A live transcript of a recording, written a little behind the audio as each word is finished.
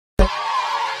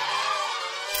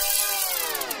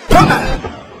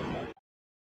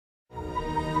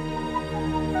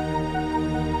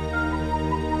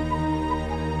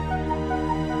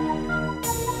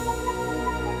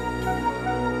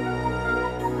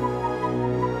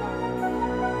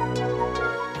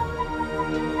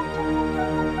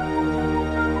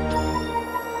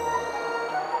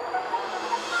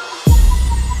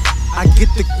get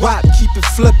the guap, keep it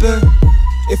flippin'.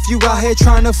 If you out here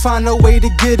trying to find a way to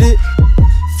get it,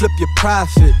 flip your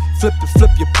profit, flip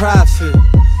your profit.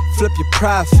 Flip your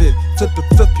profit, flip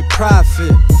your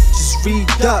profit. Just read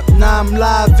up, now I'm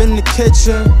live in the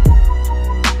kitchen.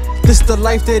 This the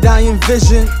life that I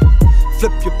envision.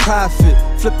 Flip your profit,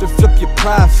 flip your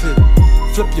profit.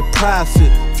 Flip your profit,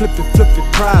 flip your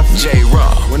profit.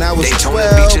 Jrum, when I was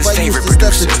Daytona 12, Beach's I favorite used to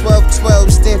producer. step to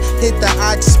 12, then hit the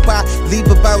hot spot.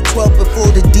 Leave about 12 before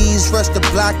the D's rush the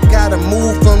block. Gotta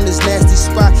move from this nasty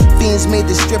spot. Fiends made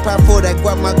the strip out for that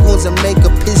guap my goons and make a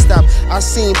pit stop. I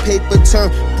seen paper turn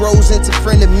bros into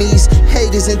frenemies,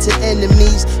 haters into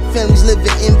enemies, families living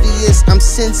envious. I'm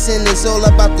sensing it's all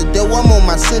about the dough. I'm on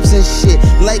my Simpson shit.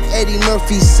 Like Eddie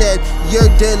Murphy said, you're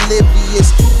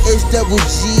delirious. It's double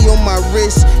G on my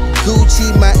wrist. Gucci,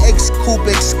 my ex-coupe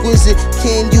exquisite.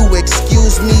 Can you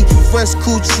excuse me? Fresh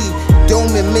coochie. Don't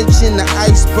mention the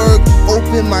iceberg.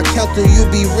 Open my counter, you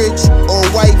be rich or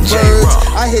white birds.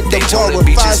 I hit the bar with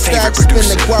 5 stacks, spin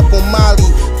the guap on Molly.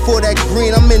 For that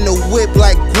green, I'm in the whip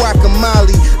like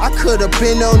guacamole. I could've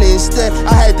been on it instead.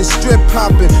 I had the strip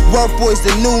poppin'. WealthBoyz,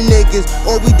 the new niggas.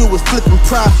 All we do is flippin'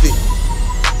 profit.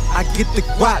 I get the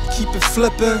guap, keep it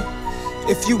flippin'.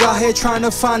 If you out here trying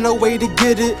to find a way to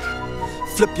get it,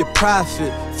 flip your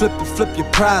profit, flip your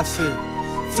profit.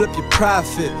 Flip your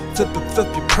profit, flip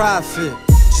your profit.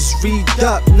 Just read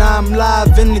up, now I'm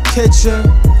live in the kitchen.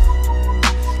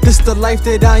 This the life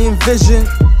that I envision.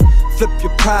 Flip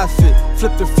your profit,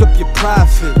 flip your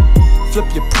profit.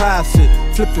 Flip your profit,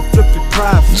 flip your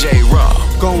profit.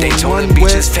 Jrum, Daytona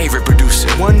Beach's favorite producer.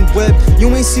 One whip, you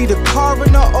ain't see the car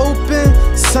in the open.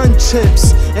 Sun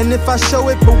chips, and if I show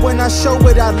it, but when I show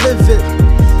it, I live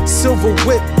it. Silver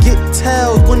whip, get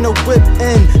tails when the whip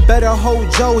end. Better hold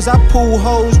Joes, I pull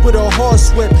hoes with a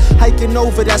horse whip. Hiking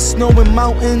over that snow and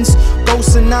mountains. Go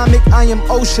tsunamic, I am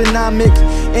oceanomic.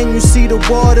 And you see the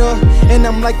water, and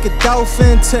I'm like a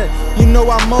dolphin. You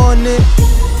know I'm on it.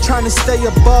 Trying to stay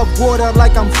above water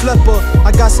like I'm Flipper.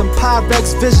 I got some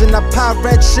Pyrex vision, I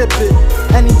pirate ship it.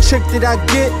 Any chick that I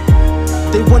get,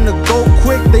 they wanna go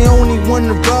quick, they only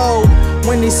wanna roll.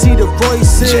 When they see the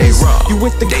voices, you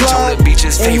with the club,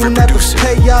 and you never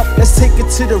pay up. Let's take it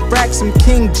to the racks, I'm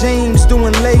King James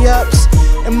doing layups.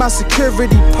 And my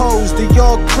security pose, they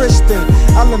all Christian.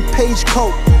 Ellen Page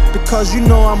coat, because you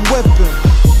know I'm whipping.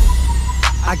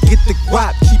 I get the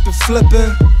guap, keep it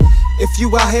flippin'. If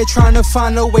you out here trying to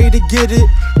find a way to get it,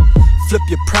 flip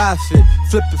your profit,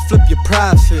 flip your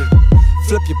profit.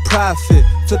 Flip your profit,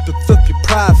 flip your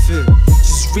profit.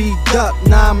 Just read up,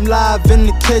 now I'm live in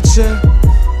the kitchen.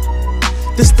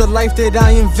 This the life that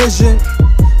I envision.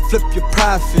 Flip your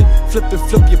profit, flip your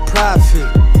profit.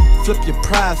 Flip your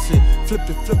profit, flip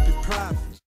your profit.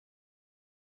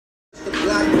 The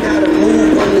block gotta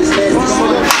move from this nasty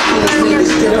spot. Fiends made the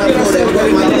strip out for that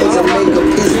guap my goons and make a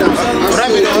pit stop.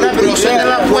 Rápido, suelta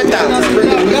la puerta.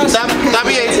 Está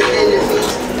bien.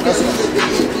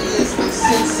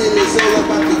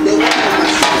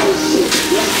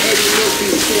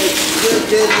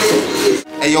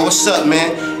 Hey yo, what's up,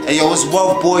 man? Hey yo, it's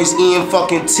WealthBoyz Ent.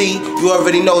 You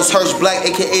already know it's Hersh Blakk,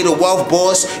 aka the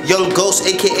WealthBoyz. Young Ghost,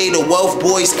 aka the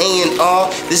WealthBoyz Ent.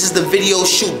 This is the video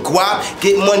shoot. Gwop,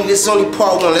 get money. This is only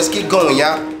part 1. Let's get going,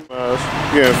 y'all. We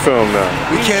getting filmed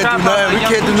now. We can't do nothing. We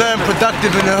can't do nothing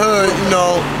productive in the hood. You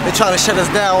know, they try to shut us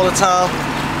down all the time.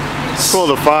 Call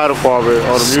the fire department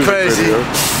on the music video.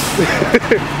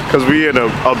 Cause we in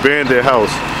an abandoned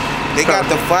house. They got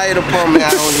the fire department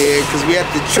out here because we at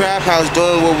the trap house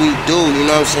doing what we do, you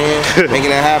know what I'm saying?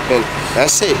 Making it happen.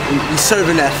 That's it. We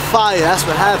serving that fire, that's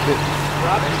what happened.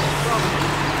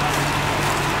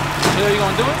 You know you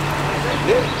gonna do it?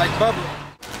 Yeah. Like Bubba.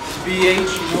 BH,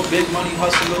 you know, big money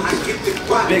hustlers,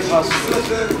 big hustlers,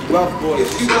 WealthBoyz,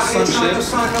 Sun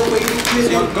Chips,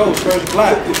 Young Ghost, Hersh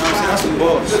Blakk, you know what I'm saying? That's the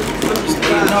boss.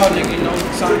 You know, nigga, you know,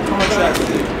 sign contract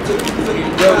with it. You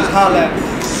know, just holla at me.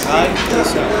 Alright?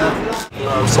 Peace out. You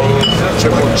know what I'm saying?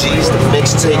 Triple G's, the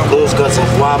mixtape, Goonz, Gunz, and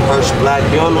Gwop, Hersh Blakk.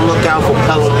 Be on the lookout for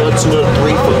Pelham 1, 2, and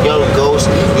 3 from Young Ghost.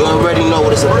 You already know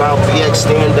what it's about. BX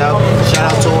stand out.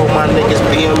 Shout out to all my niggas,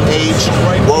 BMH,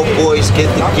 WealthBoyz,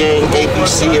 Get the Gang,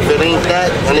 ABC. If it ain't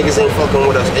that, my niggas ain't fucking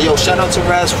with us. Hey yo, shout out to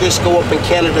Raz Frisco up in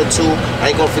Canada too. I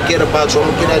ain't gonna forget about you. I'm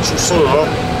gonna get at you soon, huh?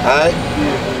 Alright?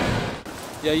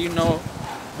 Yeah, you know,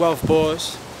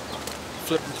 WealthBoyz,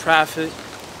 flipping traffic.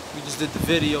 We just did the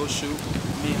video shoot.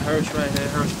 Me and Hersh right here,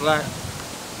 Hersh Blakk.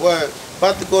 Word.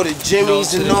 About to go to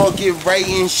Jimmy's and all, get right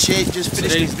in shit. Just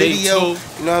finish the video.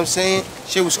 You know what I'm saying?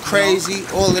 Shit was crazy,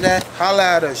 all of that. Holla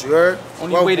at us, you heard?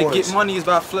 Only way to get money is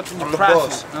by flipping your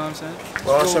profit. You know what I'm saying?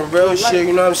 Well, on some real shit,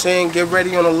 you know what I'm saying? Get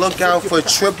ready on the lookout for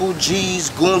Triple G's,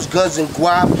 Goonz, Gunz, and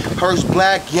Gwop, Hersh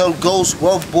Blakk, Young Ghost,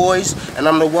 WealthBoyz, and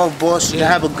I'm the Wealth Boss. You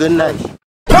have a good night.